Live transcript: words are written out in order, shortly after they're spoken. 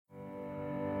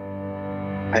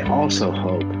I also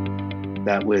hope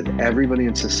that with everybody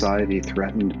in society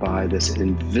threatened by this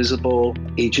invisible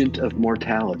agent of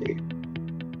mortality,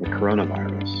 the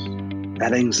coronavirus,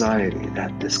 that anxiety,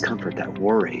 that discomfort, that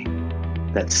worry,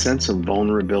 that sense of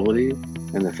vulnerability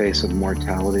in the face of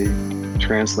mortality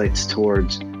translates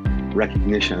towards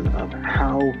recognition of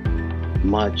how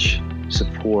much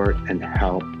support and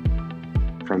help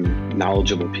from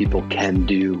knowledgeable people can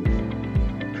do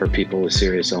for people with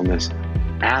serious illness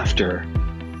after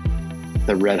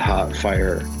the red hot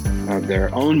fire of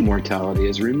their own mortality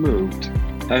is removed.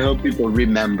 I hope people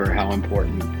remember how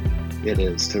important it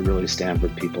is to really stand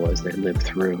with people as they live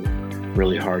through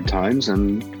really hard times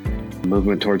and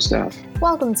movement towards death.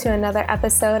 Welcome to another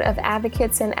episode of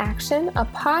Advocates in Action, a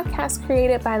podcast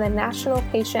created by the National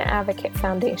Patient Advocate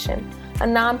Foundation, a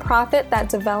nonprofit that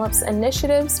develops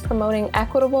initiatives promoting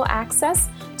equitable access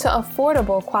to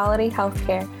affordable quality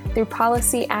healthcare through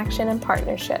policy action and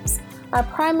partnerships. Our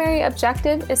primary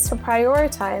objective is to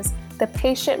prioritize the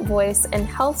patient voice in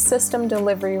health system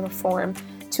delivery reform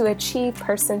to achieve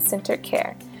person-centered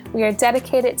care. We are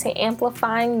dedicated to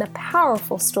amplifying the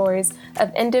powerful stories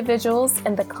of individuals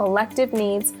and the collective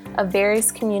needs of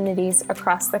various communities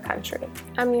across the country.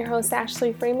 I'm your host,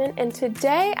 Ashley Freeman, and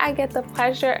today I get the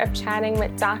pleasure of chatting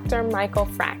with Dr. Michael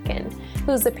Fratkin,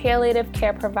 who's a palliative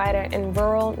care provider in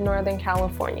rural Northern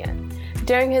California.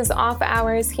 During his off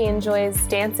hours, he enjoys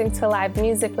dancing to live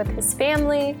music with his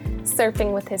family,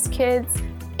 surfing with his kids,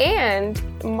 and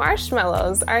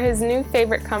marshmallows are his new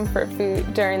favorite comfort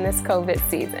food during this COVID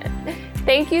season.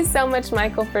 Thank you so much,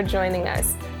 Michael, for joining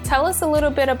us. Tell us a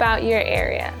little bit about your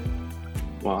area.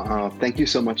 Well, thank you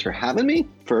so much for having me,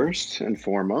 first and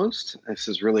foremost. This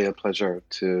is really a pleasure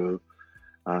to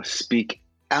speak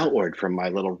outward from my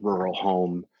little rural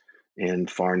home in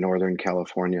far Northern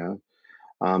California.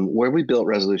 Where we built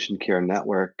Resolution Care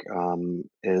Network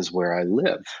is where I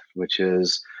live, which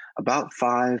is about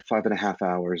 5.5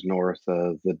 hours north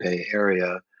of the Bay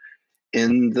Area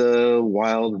in the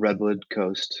wild redwood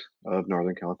coast of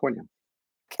Northern California.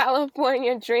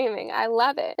 California dreaming. I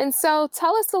love it. And so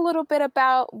tell us a little bit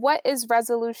about what is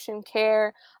Resolution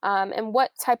Care and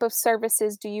what type of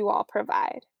services do you all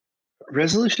provide?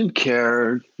 Resolution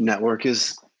Care Network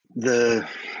is the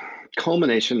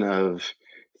culmination of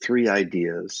three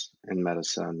ideas in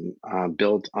medicine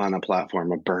built on a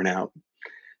platform of burnout.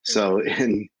 So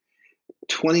in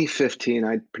 2015,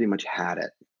 I pretty much had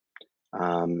it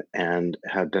and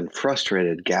have been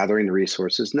frustrated gathering the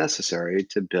resources necessary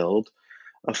to build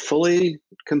a fully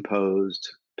composed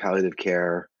palliative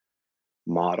care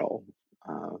model.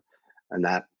 And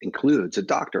that includes a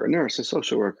doctor, a nurse, a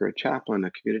social worker, a chaplain,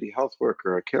 a community health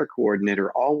worker, a care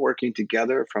coordinator, all working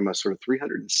together from a sort of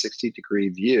 360-degree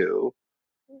view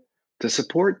to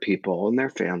support people and their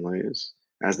families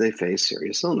as they face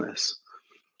serious illness.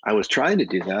 I was trying to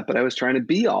do that, but I was trying to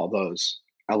be all those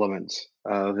elements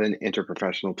of an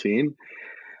interprofessional team.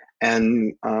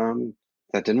 And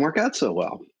that didn't work out so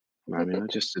well. I mean, I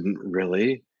just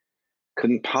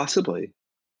couldn't possibly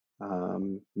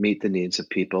meet the needs of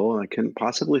people. I couldn't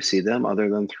possibly see them other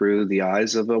than through the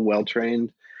eyes of a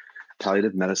well-trained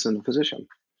palliative medicine physician.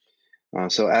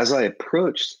 So as I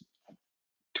approached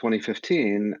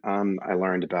 2015, I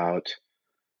learned about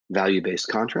value-based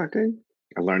contracting.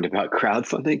 I learned about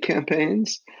crowdfunding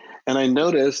campaigns, and I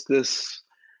noticed this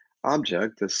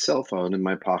object, this cell phone in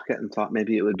my pocket, and thought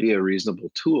maybe it would be a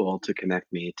reasonable tool to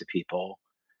connect me to people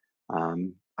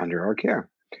under our care.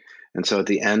 And so at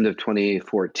the end of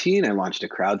 2014, I launched a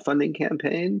crowdfunding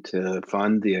campaign to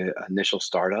fund the initial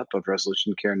startup of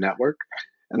Resolution Care Network.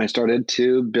 And I started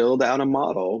to build out a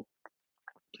model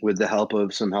with the help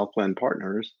of some health plan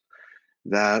partners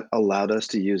that allowed us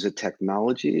to use a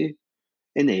technology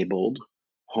enabled,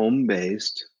 home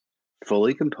based,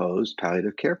 fully composed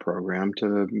palliative care program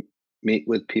to meet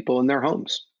with people in their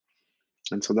homes.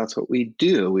 And so that's what we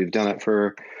do. We've done it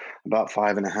for about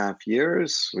 5.5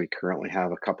 years. We currently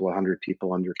have a couple of hundred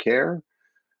people under care.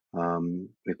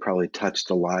 We've probably touched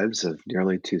the lives of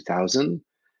nearly 2,000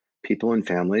 people and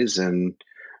families in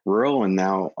rural and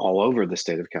now all over the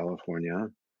state of California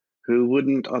who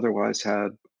wouldn't otherwise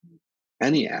have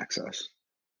any access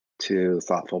to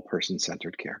thoughtful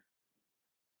person-centered care.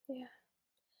 Yeah,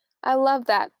 I love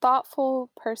that.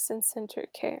 Thoughtful, person-centered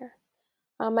care.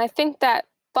 I think that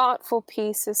thoughtful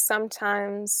piece is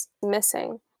sometimes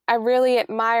missing. I really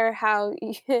admire how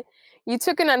you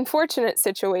took an unfortunate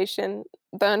situation.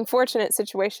 The unfortunate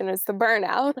situation is the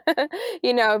burnout,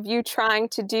 of you trying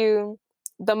to do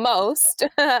the most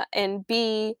and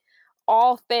be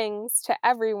all things to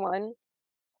everyone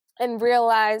and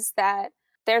realize that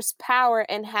there's power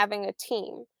in having a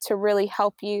team to really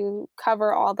help you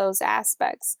cover all those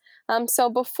aspects. So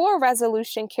before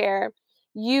Resolution Care,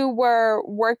 you were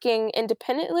working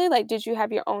independently? Like, did you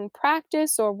have your own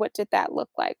practice, or what did that look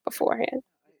like beforehand?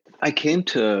 I came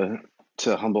to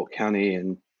Humboldt County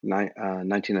in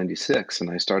 1996, and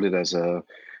I started as a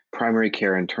primary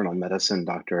care internal medicine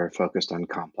doctor focused on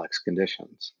complex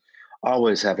conditions,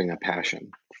 always having a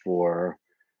passion for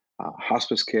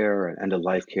hospice care and end of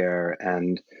life care,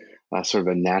 and sort of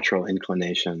a natural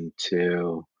inclination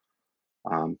to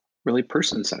really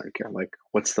person centered care. Like,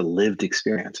 what's the lived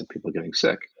experience of people getting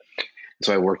sick?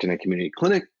 So I worked in a community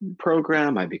clinic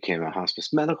program. I became a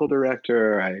hospice medical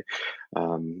director. I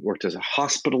worked as a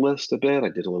hospitalist a bit. I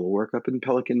did a little work up in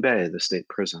Pelican Bay, the state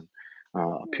prison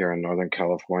up here in Northern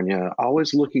California,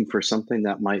 always looking for something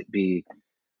that might be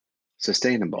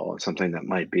sustainable, something that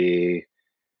might be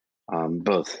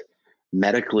both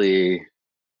medically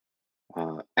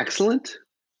excellent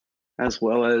as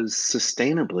well as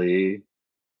sustainably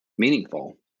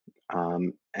meaningful.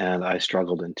 And I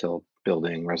struggled until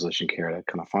building Resolution Care to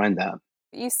kind of find that.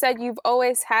 You said you've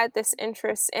always had this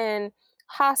interest in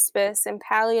hospice and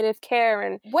palliative care.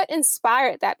 And what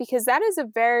inspired that? Because that is a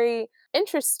very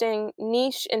interesting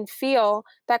niche and feel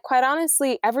that, quite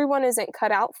honestly, everyone isn't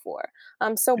cut out for.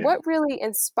 So, Yeah. what really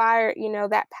inspired,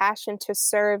 that passion to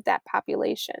serve that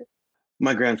population?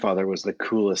 My grandfather was the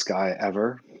coolest guy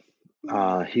ever.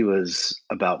 He was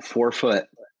about 4 foot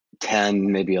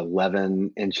 10, maybe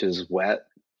 11 inches wet,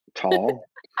 tall.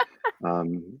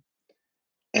 Um,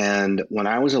 and when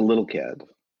I was a little kid,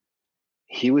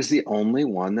 he was the only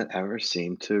one that ever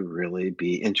seemed to really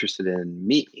be interested in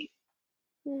me.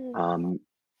 Mm, Um,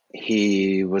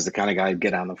 he was the kind of guy who'd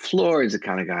get on the floor. He's the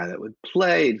kind of guy that would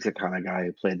play. He's the kind of guy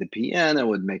who played the piano,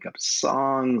 would make up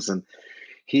songs. And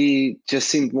he just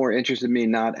seemed more interested in me,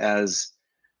 not as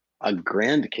a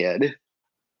grandkid,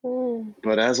 mm,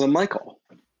 but as a Michael.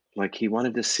 Like, he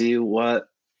wanted to see what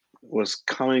was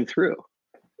coming through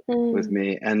with mm,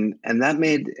 me. And that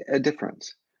made a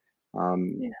difference.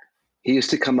 Um, yeah. he used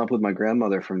to come up with my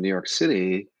grandmother from New York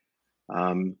City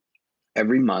um,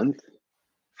 every month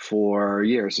for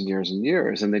years and years and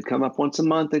years. And they'd come up once a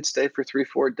month. They'd stay for 3,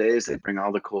 4 days. They'd bring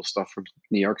all the cool stuff from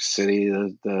New York City,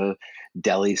 the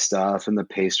deli stuff and the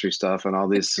pastry stuff and all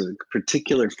these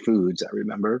particular foods I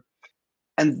remember.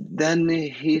 And then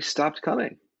he stopped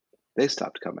coming. They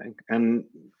stopped coming. And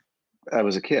I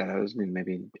was a kid. I was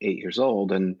maybe 8 years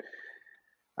old. And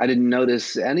I didn't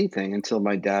notice anything until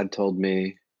my dad told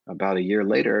me about a year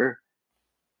later,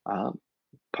 uh,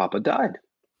 Papa died.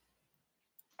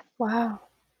 Wow.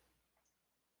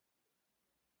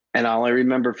 And all I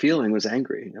remember feeling was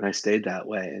angry, and I stayed that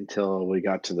way until we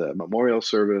got to the memorial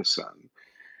service.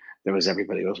 There was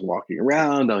everybody was walking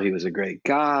around. Oh, he was a great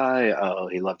guy. Oh,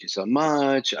 he loved you so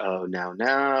much. Oh,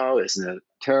 now, isn't it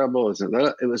terrible? Isn't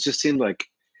that? It was just seemed like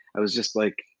I was just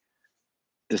like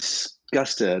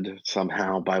disgusted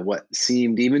somehow by what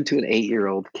seemed even to an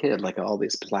 8-year-old kid like all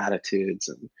these platitudes,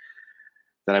 and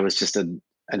that I was just an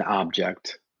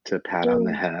object to pat on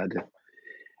the Mm, head.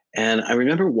 And I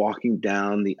remember walking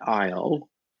down the aisle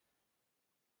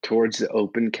towards the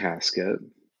open casket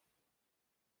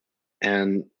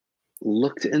and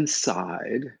looked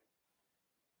inside,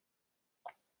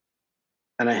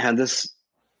 and I had this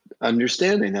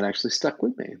understanding that actually stuck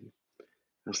with me. I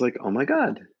was like, "Oh my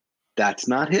god, that's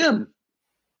not him."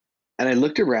 And I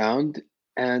looked around,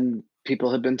 and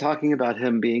people had been talking about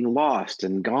him being lost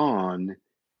and gone,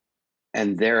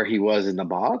 and there he was in the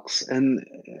box, and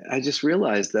I just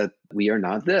realized that we are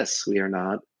not this. We are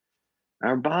not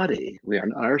our body. We are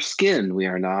not our skin. We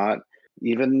are not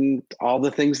even all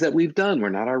the things that we've done. We're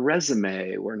not our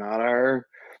resume. We're not our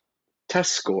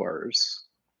test scores.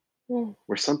 mm,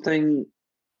 We're something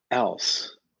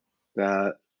else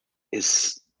that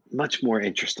is much more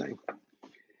interesting.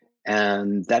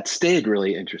 And that stayed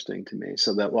really interesting to me.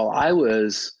 So that while I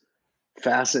was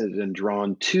fascinated and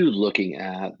drawn to looking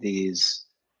at these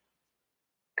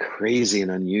crazy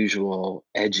and unusual,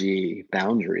 edgy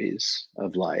boundaries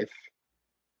of life,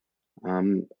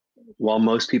 um, while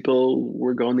most people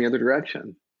were going the other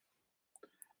direction.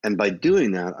 And by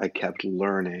doing that, I kept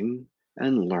learning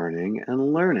and learning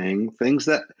and learning things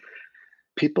that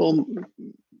people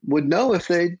would know if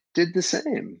they did the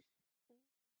same.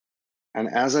 And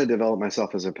as I developed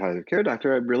myself as a palliative care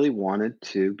doctor, I really wanted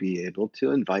to be able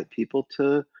to invite people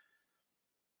to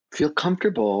feel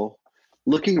comfortable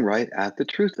looking right at the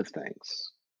truth of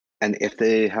things. And if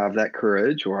they have that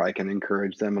courage, or I can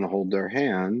encourage them and hold their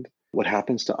hand, what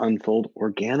happens to unfold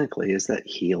organically is that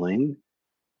healing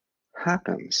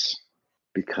happens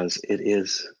because it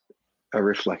is a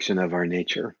reflection of our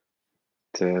nature.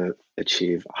 to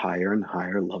achieve higher and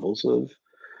higher levels of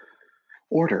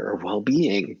order or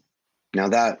well-being. Now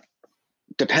that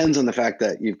depends on the fact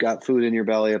that you've got food in your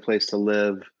belly, a place to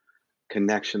live,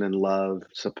 connection and love,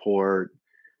 support,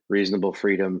 reasonable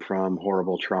freedom from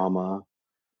horrible trauma.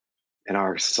 In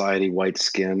our society, white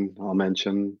skin, I'll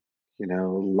mention,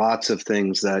 lots of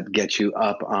things that get you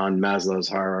up on Maslow's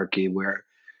hierarchy, where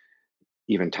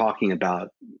even talking about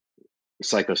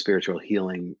psychospiritual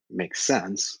healing makes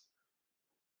sense.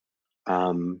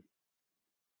 Um,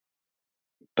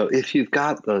 but if you've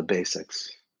got the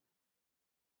basics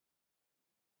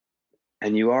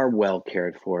and you are well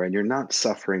cared for and you're not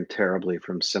suffering terribly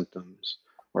from symptoms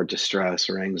or distress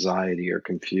or anxiety or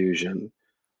confusion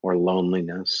or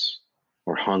loneliness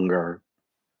or hunger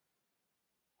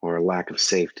or a lack of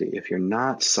safety, if you're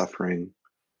not suffering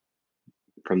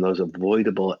from those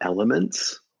avoidable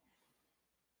elements,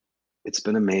 it's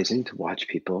been amazing to watch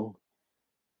people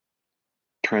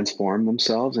transform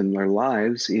themselves and their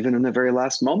lives, even in the very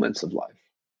last moments of life.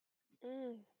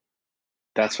 Mm.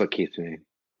 That's what keeps me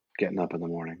getting up in the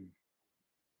morning.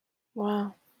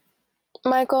 Wow.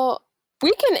 Michael,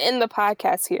 we can end the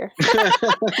podcast here.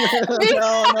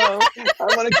 No. I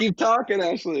want to keep talking,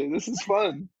 Ashley. This is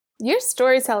fun. Your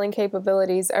storytelling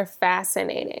capabilities are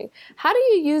fascinating. How do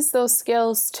you use those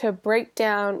skills to break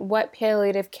down what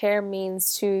palliative care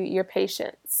means to your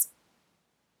patients?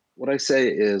 What I say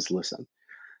is, listen,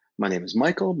 my name is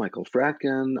Michael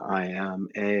Fratkin. I am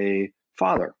a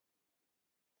father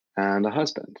and a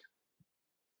husband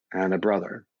and a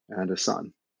brother and a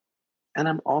son. And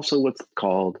I'm also what's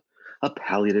called a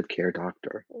palliative care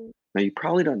doctor. Now, you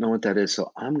probably don't know what that is,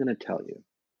 so I'm going to tell you.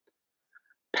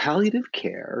 Palliative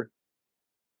care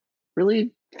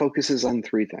really focuses on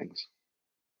three things.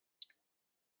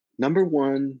 Number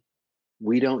one,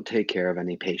 we don't take care of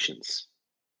any patients.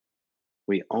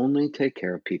 We only take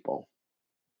care of people.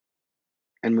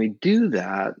 And we do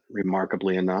that,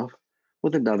 remarkably enough,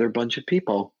 with another bunch of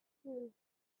people.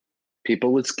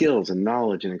 People with skills and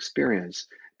knowledge and experience,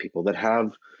 people that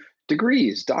have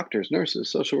degrees, doctors,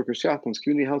 nurses, social workers, chaplains,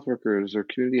 community health workers, or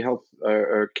community health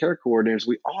or care coordinators.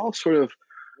 We all sort of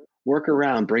work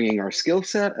around bringing our skill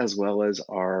set as well as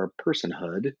our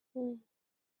personhood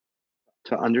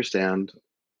to understand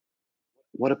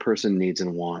what a person needs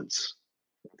and wants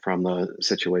from the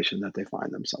situation that they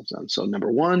find themselves in. So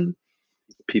number one,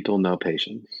 people know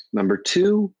patients. Number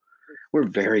two, we're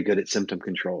very good at symptom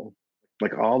control.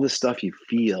 Like all the stuff you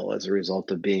feel as a result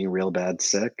of being real bad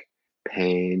sick,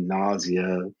 pain,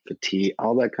 nausea, fatigue,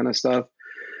 all that kind of stuff.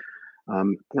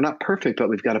 We're not perfect, but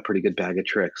we've got a pretty good bag of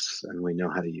tricks and we know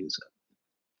how to use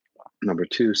it. Number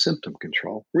two, symptom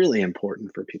control. Really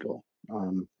important for people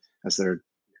as they're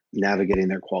navigating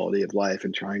their quality of life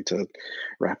and trying to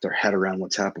wrap their head around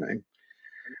what's happening.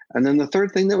 And then the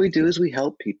third thing that we do is we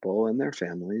help people and their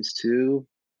families to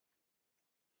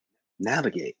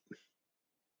navigate.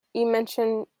 You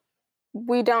mentioned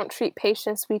we don't treat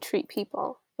patients, we treat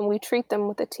people. And we treat them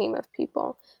with a team of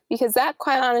people, because that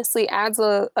quite honestly adds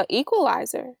a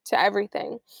equalizer to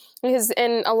everything. Because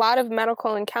in a lot of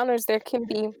medical encounters, there can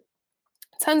be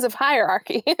tons of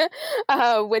hierarchy,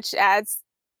 which adds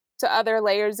to other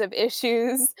layers of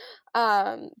issues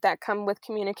that come with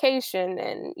communication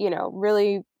and,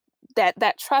 really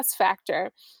that trust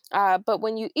factor. But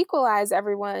when you equalize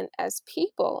everyone as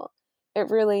people, it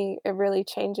really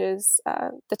changes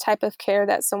the type of care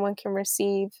that someone can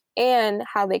receive and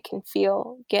how they can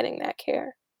feel getting that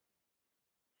care.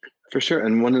 For sure.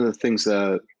 And one of the things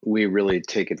that we really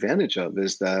take advantage of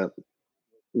is that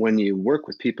when you work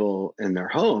with people in their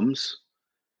homes,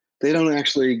 they don't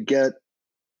actually get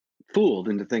fooled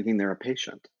into thinking they're a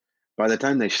patient. By the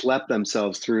time they schlep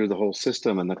themselves through the whole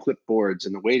system and the clipboards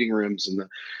and the waiting rooms and the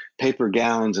paper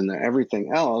gowns and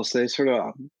everything else, they sort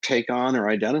of take on or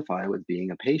identify with being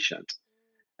a patient.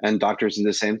 And doctors do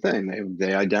the same thing.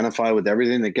 They identify with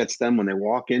everything that gets them when they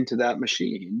walk into that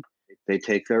machine. They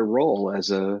take their role as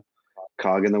a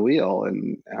cog in the wheel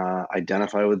and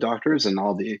identify with doctors and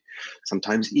all the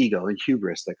sometimes ego and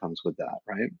hubris that comes with that,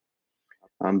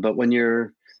 right? But when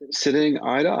you're sitting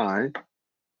eye to eye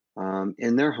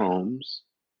in their homes,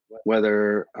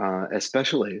 whether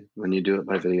especially when you do it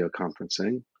by video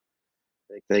conferencing,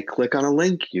 they click on a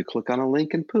link, you click on a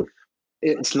link, and poof.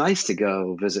 It's nice to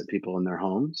go visit people in their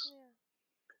homes,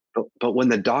 but when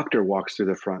the doctor walks through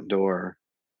the front door,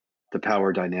 the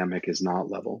power dynamic is not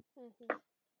level.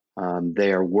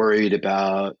 They are worried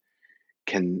about,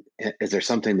 is there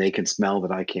something they can smell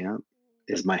that I can't?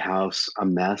 Is my house a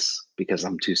mess because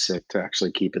I'm too sick to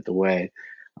actually keep it the way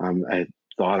I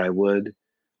thought I would?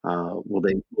 Will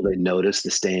they notice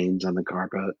the stains on the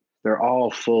carpet? They're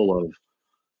all full of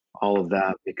all of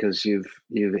that, because you've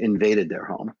invaded their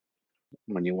home.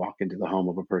 When you walk into the home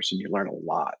of a person, you learn a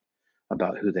lot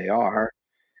about who they are,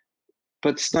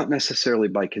 but it's not necessarily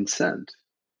by consent.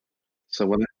 So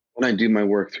when I do my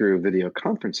work through video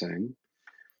conferencing,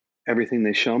 everything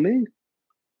they show me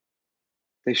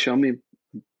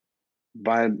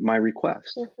by my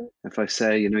request. Mhm. If I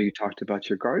say, you talked about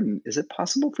your garden, is it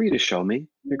possible for you to show me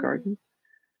your Mm. garden?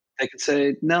 They could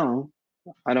say, no,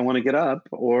 I don't want to get up,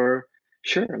 or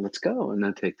sure, let's go. And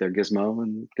then take their gizmo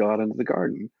and go out into the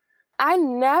garden. I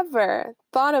never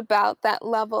thought about that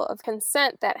level of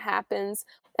consent that happens.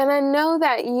 And I know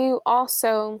that you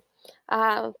also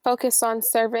focus on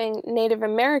serving Native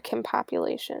American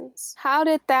populations. How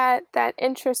did that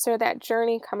interest or that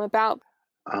journey come about?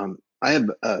 I have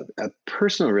a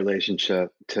personal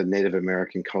relationship to Native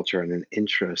American culture and an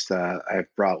interest that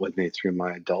I've brought with me through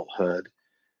my adulthood,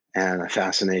 and a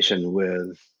fascination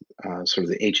with sort of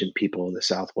the ancient people of the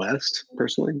Southwest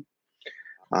personally.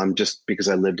 Just because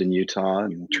I lived in Utah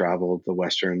and traveled the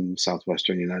western,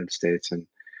 southwestern United States. And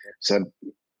so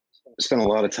I spent a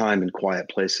lot of time in quiet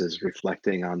places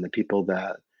reflecting on the people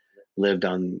that lived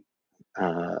on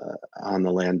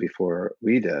the land before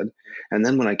we did. And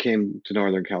then when I came to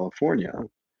Northern California,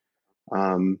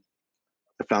 um,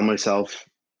 I found myself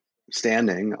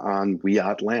standing on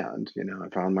Wiyot land. I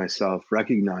found myself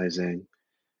recognizing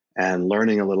and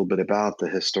learning a little bit about the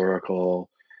historical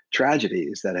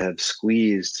tragedies that have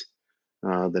squeezed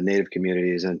the native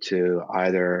communities into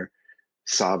either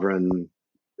sovereign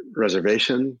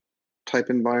reservation type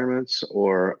environments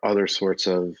or other sorts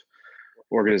of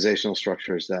organizational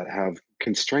structures that have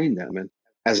constrained them. And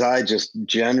as I just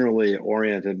generally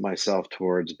oriented myself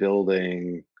towards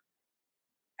building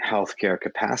healthcare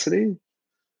capacity,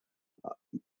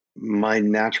 my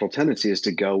natural tendency is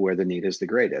to go where the need is the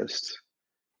greatest.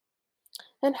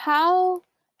 And how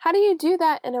do you do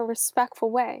that in a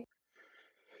respectful way?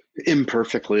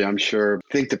 Imperfectly, I'm sure.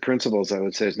 I think the principles I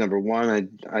would say is, number one,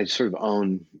 I sort of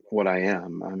own what I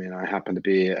am. I mean, I happen to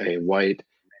be a white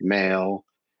male,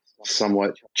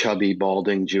 somewhat chubby,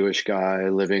 balding Jewish guy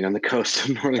living on the coast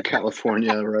of Northern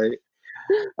California, right?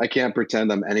 I can't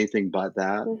pretend I'm anything but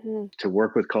that. Hmm. To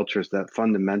work with cultures that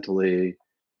fundamentally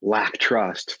lack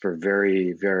trust for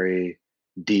very, very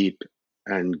deep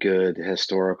and good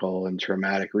historical and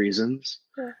traumatic reasons.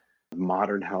 Yeah.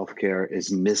 Modern healthcare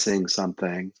is missing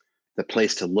something. The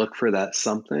place to look for that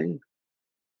something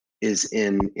is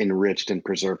in enriched and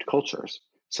preserved cultures.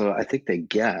 So I think they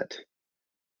get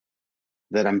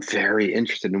that I'm very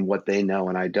interested in what they know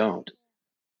and I don't,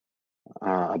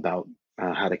 about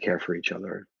how to care for each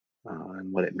other,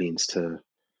 and what it means to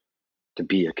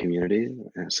be a community.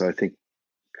 And so I think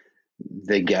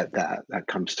they get that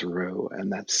comes through,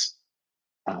 and that's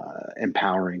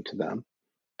empowering to them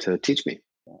to teach me.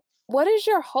 What is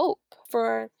your hope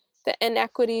for the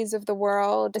inequities of the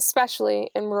world, especially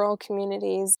in rural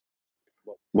communities?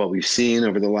 What we've seen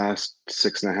over the last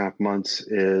 6.5 months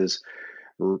is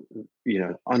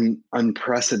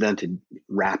unprecedented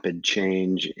rapid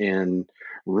change in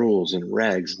rules and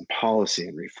regs and policy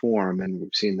and reform, and we've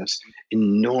seen this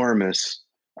enormous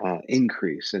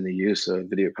increase in the use of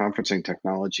video conferencing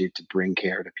technology to bring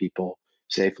care to people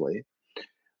safely.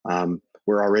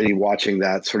 We're already watching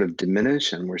that sort of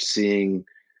diminish, and we're seeing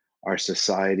our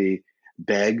society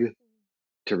beg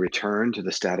to return to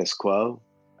the status quo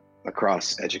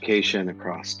across education,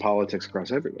 across politics,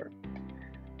 across everywhere.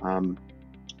 Um,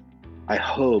 I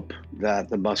hope that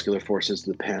the muscular forces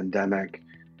of the pandemic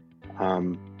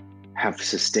um, have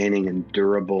sustaining and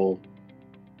durable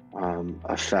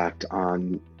effect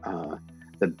on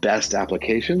the best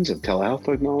applications of telehealth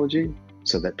technology,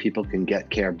 so that people can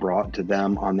get care brought to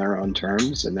them on their own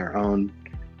terms in their own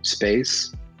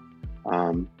space.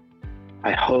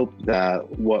 I hope that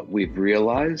what we've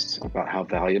realized about how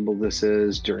valuable this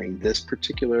is during this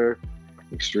particular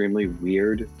extremely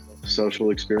weird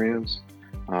social experience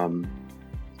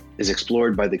is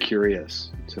explored by the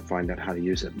curious to find out how to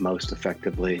use it most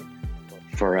effectively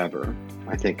forever.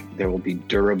 I think there will be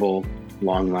durable,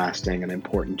 long-lasting, and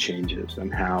important changes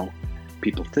in how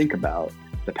people think about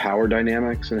the power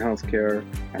dynamics in healthcare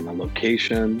and the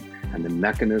location and the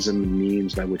mechanism and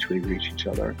means by which we reach each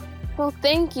other. Well,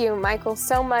 thank you, Michael,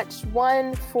 so much.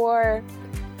 One, for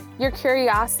your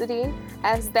curiosity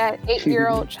as that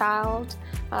 8-year-old child,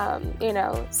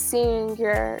 seeing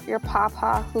your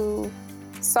papa who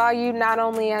saw you not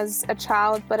only as a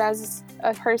child, but as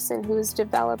a person who's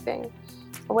developing,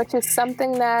 which is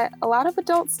something that a lot of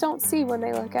adults don't see when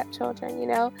they look at children.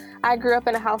 I grew up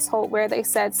in a household where they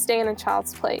said, stay in a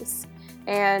child's place.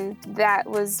 And that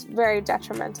was very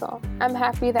detrimental. I'm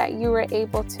happy that you were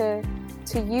able to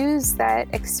to use that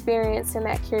experience and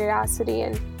that curiosity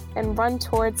and run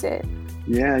towards it.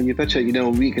 Yeah, you betcha.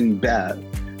 We can bet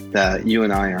that you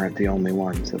and I aren't the only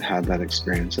ones that had that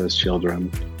experience as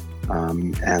children.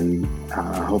 And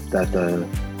I hope that the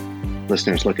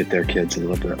listeners look at their kids a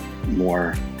little bit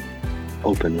more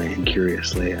openly and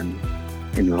curiously and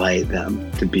invite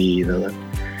them to be the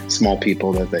small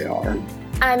people that they are.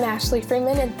 I'm Ashley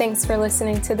Freeman, and thanks for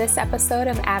listening to this episode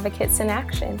of Advocates in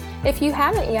Action. If you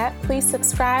haven't yet, please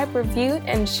subscribe, review,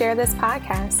 and share this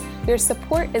podcast. Your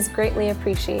support is greatly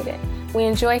appreciated. We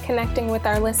enjoy connecting with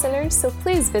our listeners, so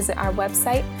please visit our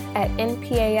website at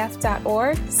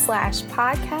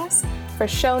npaf.org/podcast for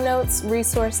show notes,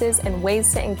 resources, and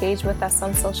ways to engage with us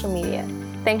on social media.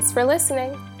 Thanks for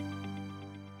listening.